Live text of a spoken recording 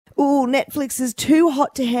Oh, Netflix is Too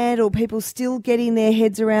Hot to Handle. People still getting their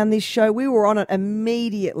heads around this show. We were on it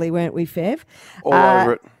immediately, weren't we, Fev? All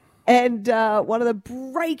over it. And one of the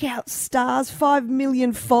breakout stars, 5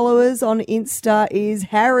 million followers on Insta, is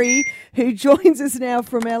Harry, who joins us now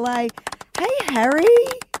from LA. Hey, Harry.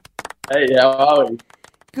 Hey, how are we?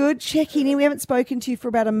 Good, checking in. We haven't spoken to you for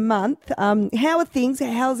about a month. How are things?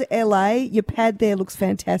 How's LA? Your pad there looks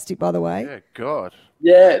fantastic, by the way. Yeah, God.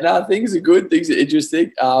 Yeah, no, things are good. Things are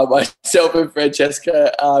interesting. Myself and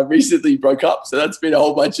Francesca recently broke up, so that's been a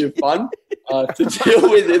whole bunch of fun to deal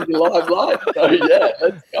with in the limelight. So, yeah,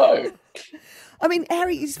 let's go. I mean,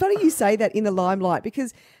 Harry, it's funny you say that in the limelight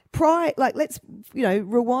because let's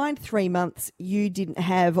rewind 3 months. You didn't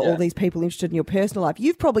have all these people interested in your personal life.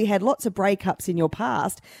 You've probably had lots of breakups in your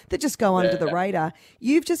past that just go under the radar.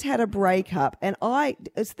 You've just had a breakup, and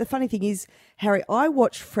the funny thing is, Harry, I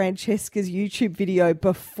watched Francesca's YouTube video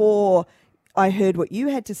before I heard what you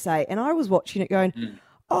had to say, and I was watching it going,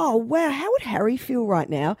 oh wow, how would Harry feel right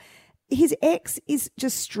now? His ex is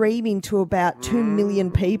just streaming to about 2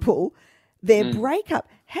 million people their breakup.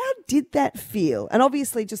 How did that feel? And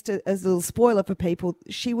obviously, just as a little spoiler for people,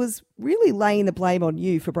 she was really laying the blame on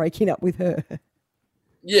you for breaking up with her.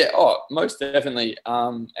 Yeah, most definitely.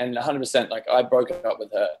 And 100%, like, I broke up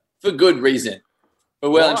with her for good reason.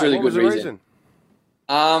 For and truly what was good the reason.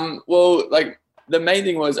 Well, like, the main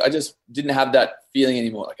thing was I just didn't have that feeling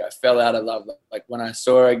anymore. Like, I fell out of love. Like, when I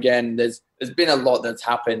saw her again, there's been a lot that's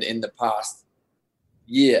happened in the past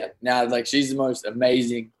year. Now, like, she's the most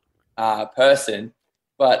amazing person.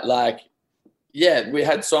 But, like, yeah, we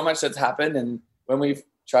had so much that's happened. And when we've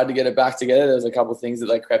tried to get it back together, there's a couple of things that,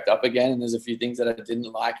 like, crept up again. And there's a few things that I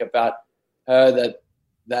didn't like about her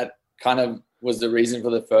that kind of was the reason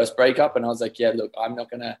for the first breakup. And I was like, yeah, look, I'm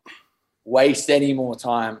not going to waste any more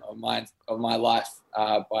time of my life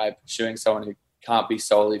by pursuing someone who can't be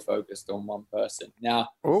solely focused on one person. Now,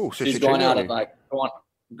 so she's gone out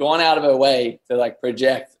of her way to, like,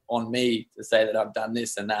 project on me to say that I've done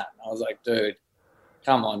this and that. And I was like, dude,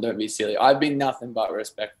 come on, don't be silly. I've been nothing but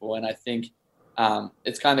respectful. And I think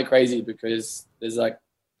it's kind of crazy because she's like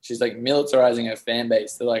militarizing her fan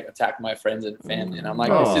base to, like, attack my friends and family. And I'm like,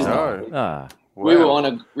 this is not. We were on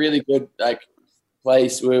a really good, like,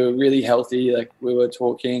 place. We were really healthy. Like, we were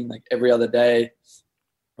talking, like, every other day.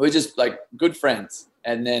 We were just, like, good friends.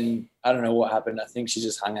 And then I don't know what happened. I think she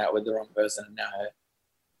just hung out with the wrong person, and now her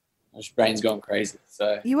brain's gone crazy.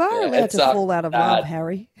 So you are allowed to fall out of love,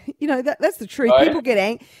 Harry. You know, that's the truth. People get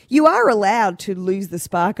angry. You are allowed to lose the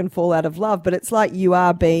spark and fall out of love, but it's like you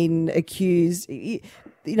are being accused. You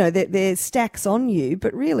know, there's stacks on you,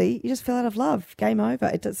 but really, you just fell out of love. Game over.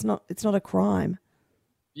 It's not a crime.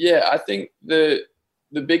 Yeah, I think the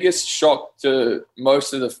biggest shock to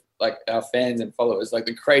most of our fans and followers, like,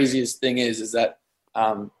 the craziest thing is that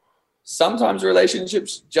sometimes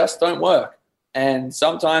relationships just don't work. And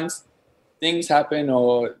sometimes things happen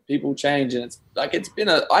or people change, and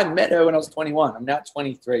I met her when I was 21. I'm now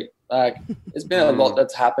 23. Like, there's been a lot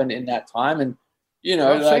that's happened in that time. And, you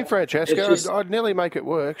know, I've seen Francesca. I'd nearly make it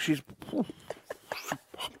work. She's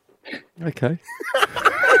okay.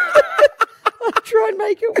 I'll try and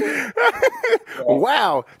make it work.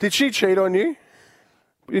 Wow. Did she cheat on you?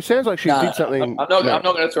 It sounds like she did something. I'm not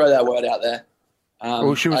going to throw that word out there.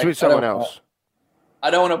 Well, she was with someone else. I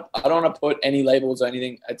don't want to put any labels or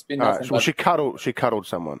anything. It's been nothing. Well, she cuddled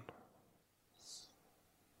someone.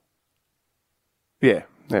 Yeah,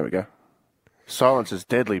 there we go. Silence is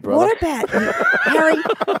deadly, brother. What about Harry?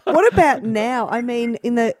 What about now? I mean,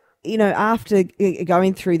 after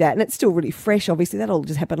going through that, and it's still really fresh. Obviously, that all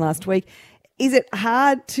just happened last week. Is it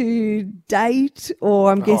hard to date,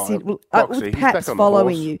 or I'm guessing with Pat's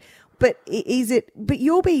following you? But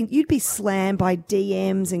you'd be slammed by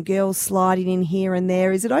DMs and girls sliding in here and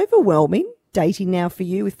there. Is it overwhelming dating now for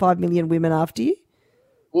you with 5 million women after you?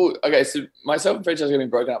 Well, okay, so myself and Francesca have been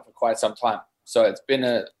broken up for quite some time. So it's been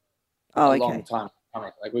a long time coming.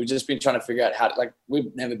 Like, we've just been trying to figure out how to, like,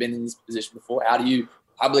 we've never been in this position before. How do you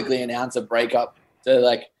publicly announce a breakup to,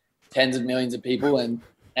 like, tens of millions of people and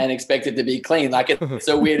expect it to be clean? Like, it's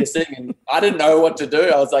the weirdest thing. And I didn't know what to do.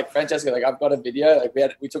 I was like, Francesca, like, I've got a video. Like,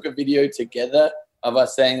 we took a video together of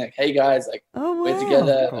us saying, like, hey guys, like, we're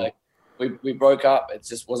together. Like, we broke up. It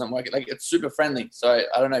just wasn't working. Like, it's super friendly. So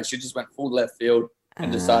I don't know. She just went full left field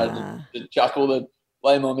and decided to chuck all the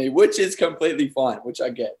blame on me, which is completely fine, which I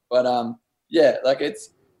get. But yeah, like, it's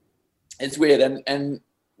weird. And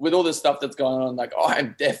with all this stuff that's going on, like,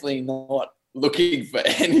 I'm definitely not looking for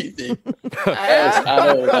anything else at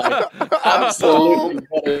all. Like, absolutely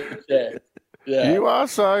not a chance. Yeah. You are.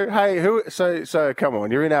 So, hey, so come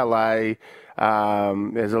on, you're in LA.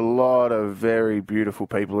 There's a lot of very beautiful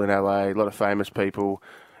people in LA, a lot of famous people.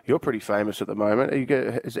 You're pretty famous at the moment.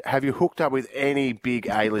 Have you hooked up with any big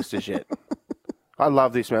A-listers yet? I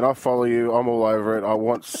love this, man. I follow you. I'm all over it. I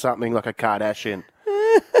want something like a Kardashian.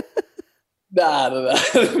 Nah, I don't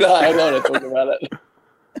want to talk about it.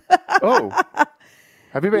 Oh,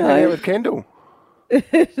 have you been hanging out with Kendall?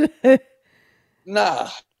 Nah.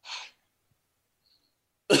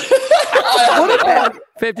 What about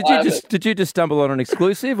Fev, did you just stumble on an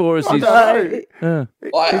exclusive, or is he? He's got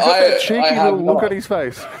that cheeky little look on his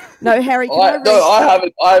face. No, Harry. I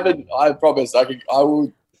haven't. I promise. I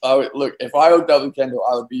will. Look, if I hooked up with Kendall,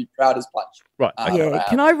 I would be proud as punch. Right. Yeah.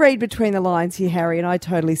 Can I read between the lines here, Harry? And I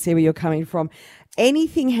totally see where you're coming from.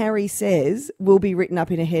 Anything Harry says will be written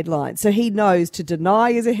up in a headline. So he knows to deny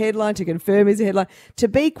is a headline, to confirm is a headline. To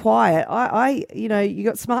be quiet, you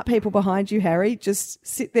got smart people behind you, Harry. Just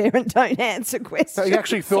sit there and don't answer questions. So he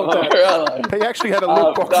actually thought that. He actually had a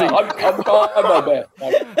look boxing. No, I'm trying my best.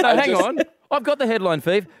 Hang on. I've got the headline,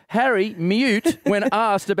 Fev. Harry mute when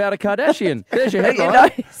asked about a Kardashian. There's your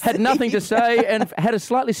headline. Had nothing to say and had a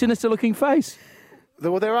slightly sinister-looking face.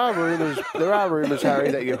 Well, there are rumours,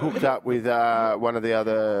 Harry, that you're hooked up with one of the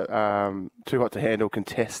other Too Hot to Handle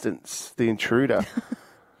contestants, The Intruder.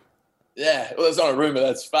 Yeah, well, that's not a rumour,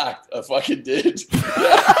 that's fact. I fucking did.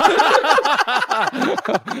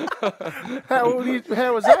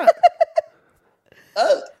 How was that?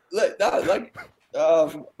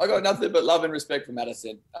 I got nothing but love and respect for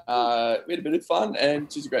Madison. We had a bit of fun,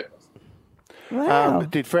 and she's a great person. Wow.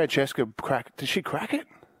 Did Francesca crack? Did she crack it?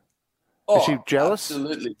 Oh, is she jealous?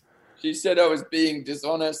 Absolutely. She said I was being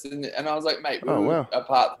dishonest, and I was like, mate, we were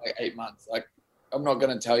apart for like 8 months. Like, I'm not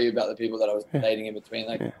going to tell you about the people that I was dating in between.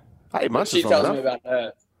 Like, 8 months. She tells me about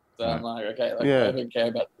her, so I'm like, okay, I don't care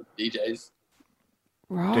about the DJs.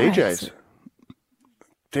 Right. DJs.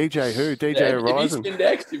 DJ who? DJ Horizon. If you spin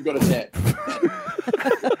next, you've got a chance.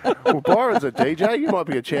 Well, Byron's a DJ. You might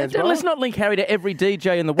be a chance. Let's not link Harry to every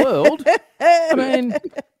DJ in the world. I mean,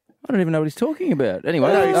 I don't even know what he's talking about. Anyway,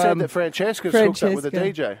 no, you said that Francesca's hooked up with a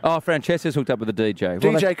DJ. Oh, Francesca's hooked up with a DJ.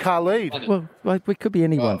 DJ Khalid. Well, it could be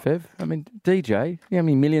anyone, Fev. I mean, DJ. You know how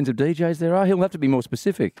many millions of DJs there are? He'll have to be more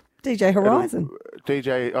specific. DJ Horizon.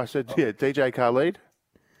 DJ Khalid.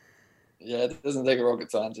 Yeah, it doesn't take a rocket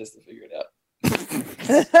scientist to figure it out.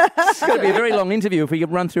 It's going to be a very long interview if we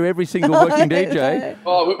could run through every single working DJ.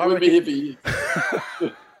 Oh, we'd be here for you.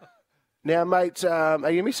 Now, mate,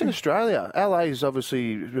 are you missing Australia? LA is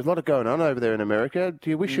obviously, there's a lot going on over there in America.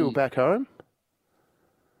 Do you wish you were back home?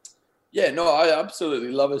 Yeah, no, I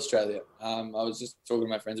absolutely love Australia. I was just talking to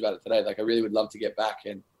my friends about it today. Like, I really would love to get back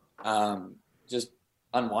and just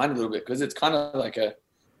unwind a little bit, because it's kind of like a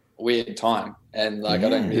weird time. And, like, I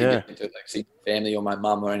don't really get into, like, see family or my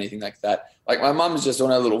mum or anything like that. Like, my mum's just on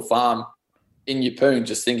her little farm in Yeppoon,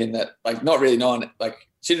 just thinking that, like, not really knowing it. Like,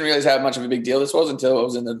 she didn't realize how much of a big deal this was until it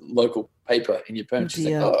was in the local paper in Yeppoon. She's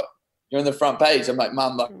like, oh, you're on the front page. I'm like,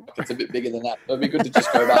 Mum, like, it's a bit bigger than that. So it'd be good to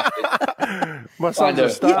just go back and my son's a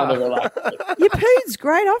star. Yeppoon's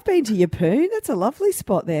great. I've been to Yeppoon. That's a lovely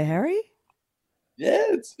spot there, Harry.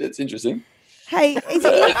 Yeah, it's interesting. Hey, is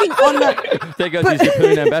there anything on the... There goes his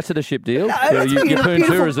Yeppoon ambassador-ship deal. Yeppoon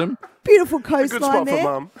Tourism. Beautiful coastline there. Good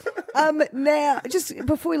spot for Mum. Now, just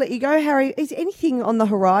before we let you go, Harry, is anything on the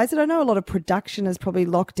horizon? I know a lot of production is probably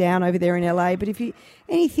locked down over there in LA, but if you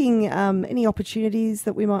any opportunities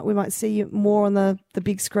that we might see you more on the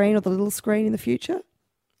big screen or the little screen in the future?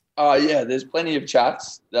 Yeah, there's plenty of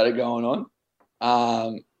chats that are going on.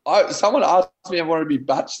 Someone asked me if I wanted to be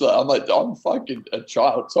bachelor. I'm like, I'm fucking a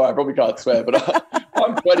child. Sorry, I probably can't swear, but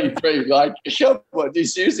I'm 23. Like, what, do you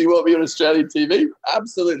seriously want me on Australian TV?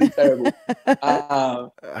 Absolutely terrible.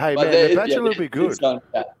 Hey, man, the Bachelor would be good.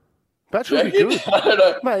 Bachelor would be good. I don't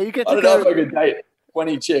know. Mate, you get to I don't know if I could date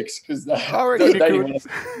 20 chicks, because I reckon you could.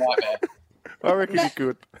 I reckon you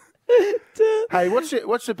could. Hey,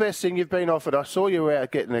 what's the best thing you've been offered? I saw you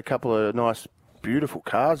out getting a couple of nice, beautiful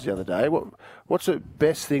cars the other day. What's the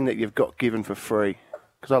best thing that you've got given for free?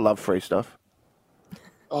 Because I love free stuff.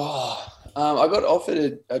 I got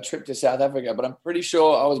offered a trip to South Africa, but I'm pretty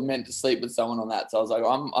sure I was meant to sleep with someone on that. So I was like,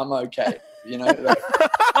 I'm okay. You know, like,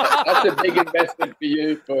 that's a big investment for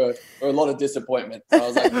you for a lot of disappointment. So I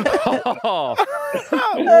was like,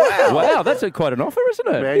 wow, that's quite an offer, isn't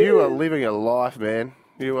it? Man, you are living a life, man.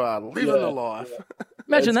 You are living the life. Yeah.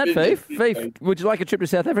 Imagine that, Fief. Would you like a trip to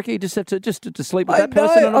South Africa? You just have to sleep with that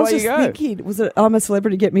person and away you go. I was just thinking, was it I'm a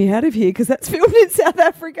Celebrity, Get Me Out of Here? Because that's filmed in South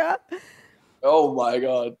Africa. Oh my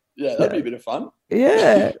God. Yeah, that'd be a bit of fun.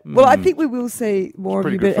 Yeah. Well, I think we will see more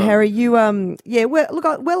of you. But fun. Harry, you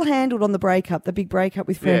well handled on the breakup, the big breakup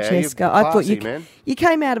with Francesca. Yeah, I thought man. you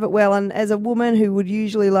came out of it well. And as a woman who would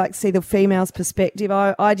usually like see the female's perspective,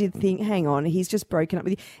 I did think, hang on, he's just broken up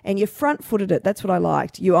with you, and you front-footed it. That's what I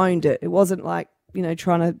liked. You owned it. It wasn't like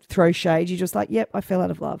trying to throw shade. You just like, yep, I fell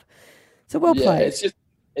out of love. So well played.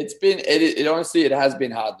 It honestly, it has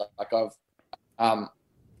been hard.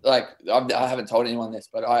 Like I haven't told anyone this,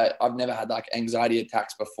 but I've never had like anxiety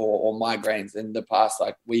attacks before or migraines. In the past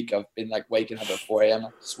like week, I've been like waking up at 4 a.m.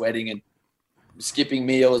 like sweating and skipping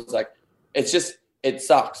meals. Like it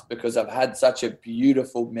sucks because I've had such a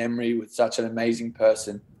beautiful memory with such an amazing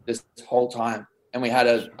person this whole time, and we had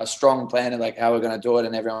a strong plan of like how we're going to do it,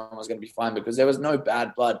 and everyone was going to be fine because there was no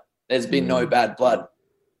bad blood. There's been no bad blood,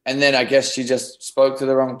 and then I guess she just spoke to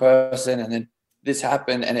the wrong person, and then this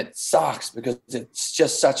happened, and it sucks because it's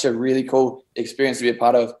just such a really cool experience to be a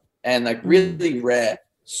part of, and like really rare,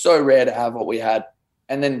 so rare to have what we had,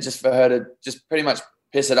 and then just for her to just pretty much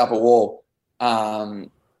piss it up a wall.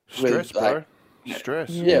 Stress, bro. Stress.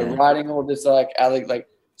 Yeah, writing all this like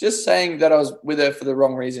just saying that I was with her for the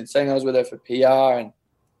wrong reason, saying I was with her for PR and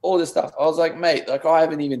all this stuff. I was like, mate, like I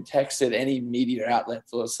haven't even texted any media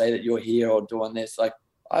outlets or say that you're here or doing this. Like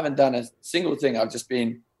I haven't done a single thing. I've just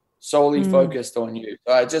been solely focused on you.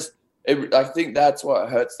 So I think that's what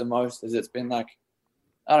hurts the most is it's been like,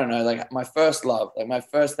 I don't know, like my first love, like my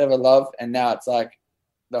first ever love. And now it's like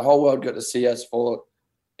the whole world got to see us fall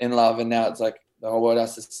in love. And now it's like the whole world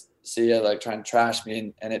has to see her like try and trash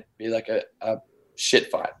me and it be like a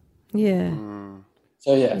shit fight. Yeah.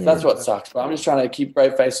 So that's what sucks. But I'm just trying to keep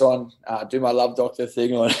brave face on, do my love doctor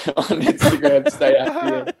thing on Instagram, stay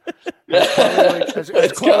happy. Has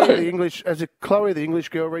Chloe the English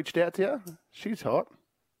girl reached out to you? She's hot.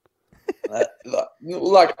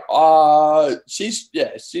 She's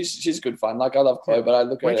good fun. Like I love Chloe, but I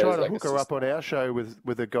look at her. We tried to like hook her up on our show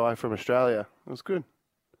with a guy from Australia. It was good.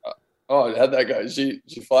 Oh, how'd that go? She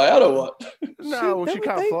fly out or what? No, well, she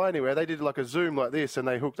can't fly anywhere. They did like a Zoom like this, and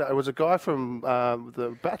they hooked up. It was a guy from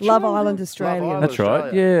the Bachelor. Love Island, Australia. That's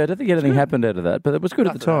right. Yeah, I don't think anything happened out of that, but it was good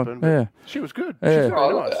at the time. Happened, yeah, she was good. Yeah. She's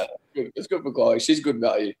very nice. It's good for Chloe. She's good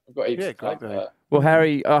value. I've got heaps great value. Well,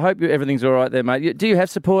 Harry, I hope everything's all right there, mate. Do you have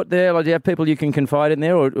support there? Like, do you have people you can confide in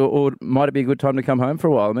there, or might it be a good time to come home for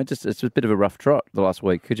a while? I mean, it's a bit of a rough trot the last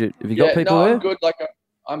week. Have you got people there? I'm good. Like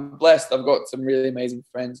I'm blessed. I've got some really amazing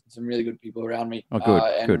friends and some really good people around me. Oh, good.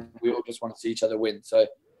 And good. we all just want to see each other win. So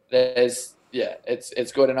it's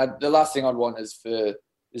good. And the last thing I'd want is for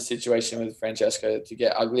the situation with Francesca to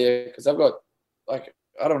get uglier because I've got like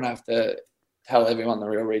I don't have to tell everyone the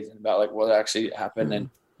real reason about like what actually happened and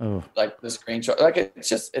like the screenshot. Like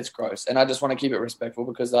it's gross, and I just want to keep it respectful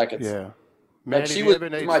because like it's Man, she was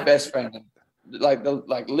my best friend. And, like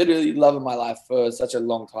literally love of my life for such a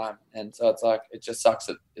long time, and so it's like it just sucks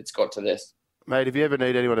that it's got to this. Mate, if you ever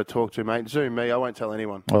need anyone to talk to, mate, Zoom me. I won't tell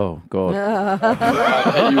anyone. Oh God,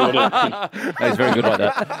 he's very good like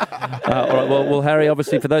that. All right, well, Harry.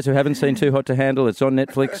 Obviously, for those who haven't seen Too Hot to Handle, it's on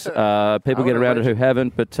Netflix. People get around it who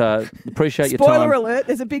haven't, but appreciate your time. Spoiler alert: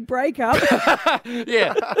 there's a big breakup.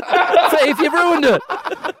 Yeah, if you ruined it.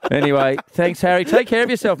 Anyway, thanks, Harry. Take care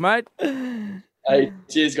of yourself, mate. Hey,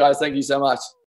 cheers, guys. Thank you so much.